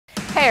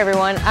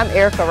everyone, I'm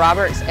Erica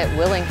Roberts at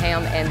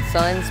Willingham and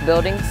Sons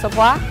Building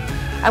Supply.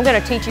 I'm going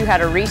to teach you how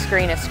to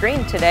rescreen a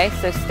screen today,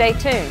 so stay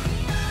tuned.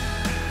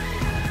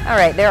 All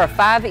right, there are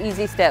 5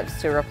 easy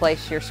steps to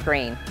replace your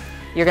screen.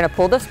 You're going to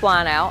pull the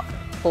spline out,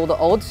 pull the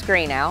old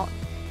screen out,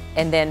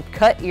 and then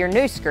cut your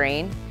new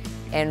screen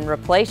and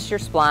replace your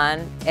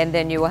spline, and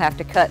then you will have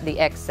to cut the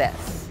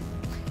excess.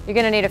 You're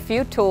going to need a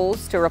few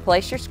tools to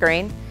replace your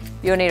screen.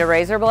 You'll need a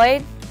razor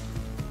blade,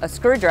 a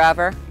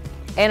screwdriver,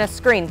 and a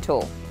screen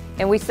tool.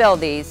 And we sell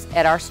these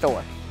at our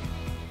store.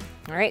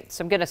 All right,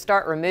 so I'm going to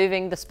start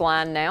removing the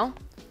spline now.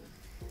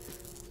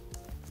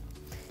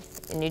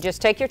 And you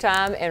just take your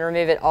time and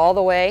remove it all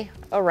the way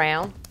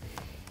around.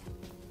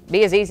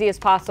 Be as easy as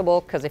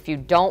possible, because if you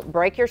don't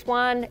break your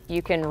spline,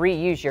 you can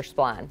reuse your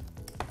spline.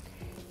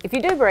 If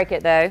you do break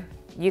it though,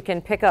 you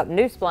can pick up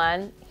new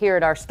spline here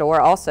at our store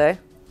also.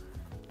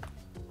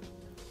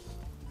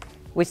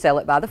 We sell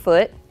it by the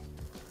foot.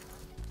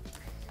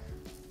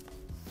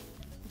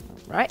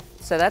 All right,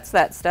 so that's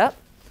that step.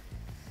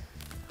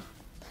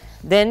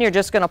 Then you're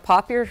just going to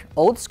pop your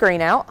old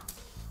screen out.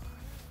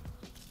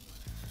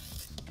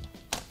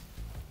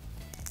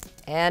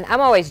 And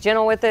I'm always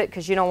gentle with it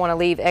because you don't want to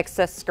leave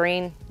excess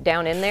screen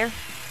down in there.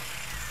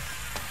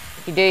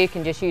 If you do, you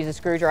can just use a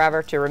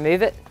screwdriver to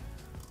remove it.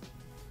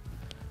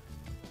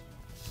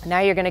 Now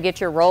you're going to get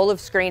your roll of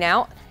screen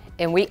out,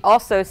 and we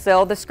also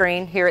sell the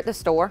screen here at the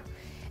store,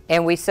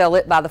 and we sell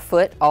it by the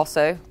foot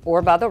also,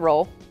 or by the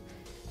roll.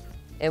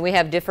 And we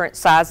have different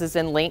sizes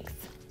and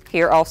length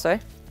here also.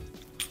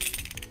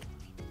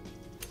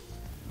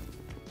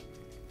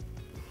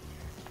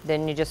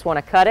 Then you just want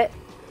to cut it.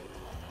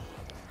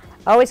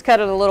 Always cut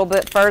it a little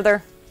bit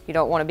further. You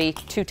don't want to be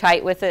too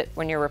tight with it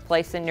when you're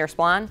replacing your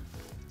spline.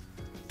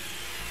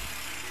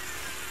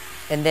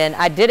 And then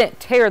I didn't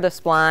tear the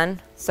spline,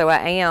 so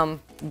I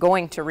am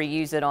going to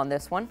reuse it on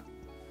this one.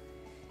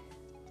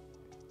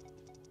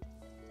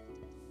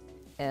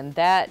 And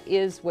that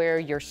is where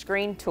your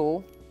screen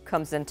tool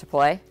comes into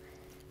play.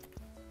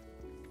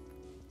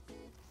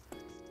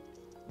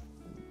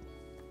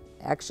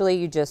 Actually,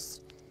 you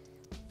just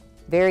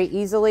very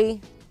easily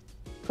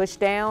push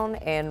down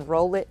and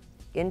roll it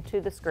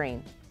into the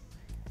screen.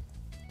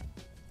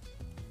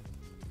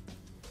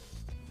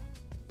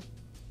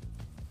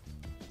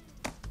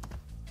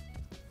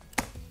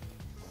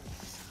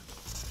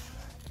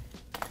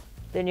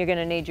 Then you're going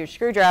to need your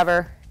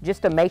screwdriver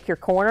just to make your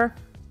corner.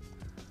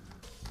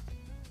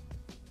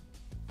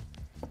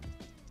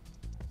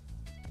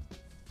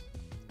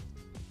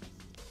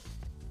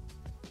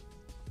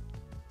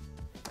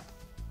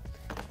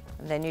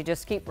 And then you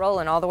just keep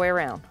rolling all the way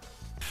around.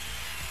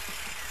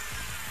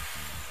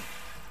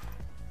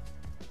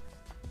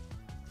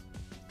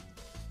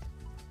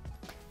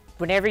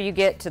 Whenever you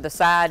get to the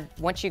side,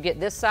 once you get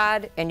this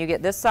side and you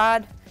get this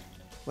side,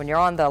 when you're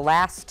on the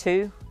last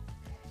 2,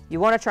 you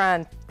want to try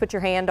and put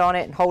your hand on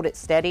it and hold it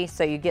steady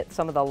so you get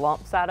some of the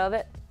lumps out of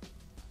it.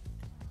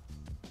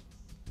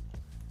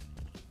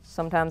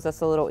 Sometimes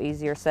that's a little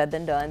easier said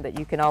than done, but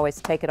you can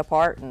always take it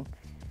apart and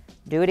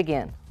do it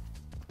again.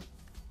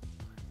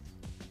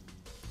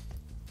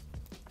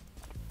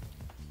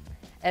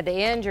 At the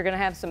end, you're going to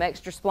have some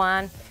extra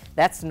spline.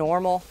 That's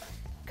normal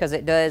because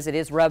it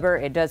is rubber.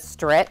 It does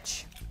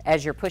stretch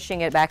as you're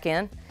pushing it back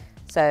in.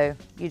 So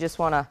you just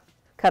want to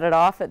cut it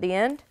off at the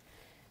end.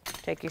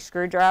 Take your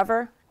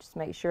screwdriver, just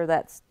make sure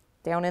that's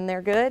down in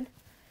there good.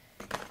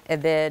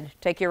 And then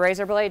take your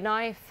razor blade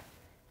knife,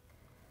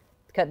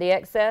 cut the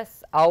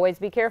excess. Always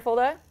be careful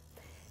though,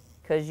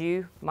 because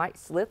you might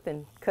slip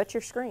and cut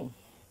your screen.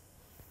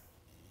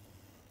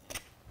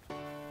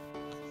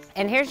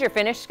 And here's your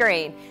finished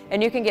screen,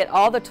 and you can get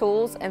all the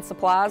tools and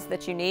supplies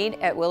that you need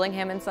at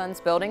Willingham and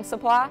Sons Building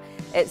Supply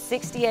at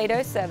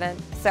 6807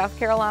 South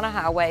Carolina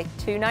Highway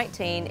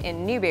 219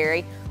 in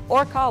Newberry,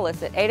 or call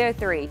us at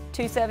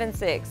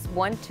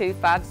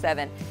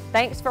 803-276-1257.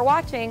 Thanks for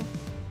watching.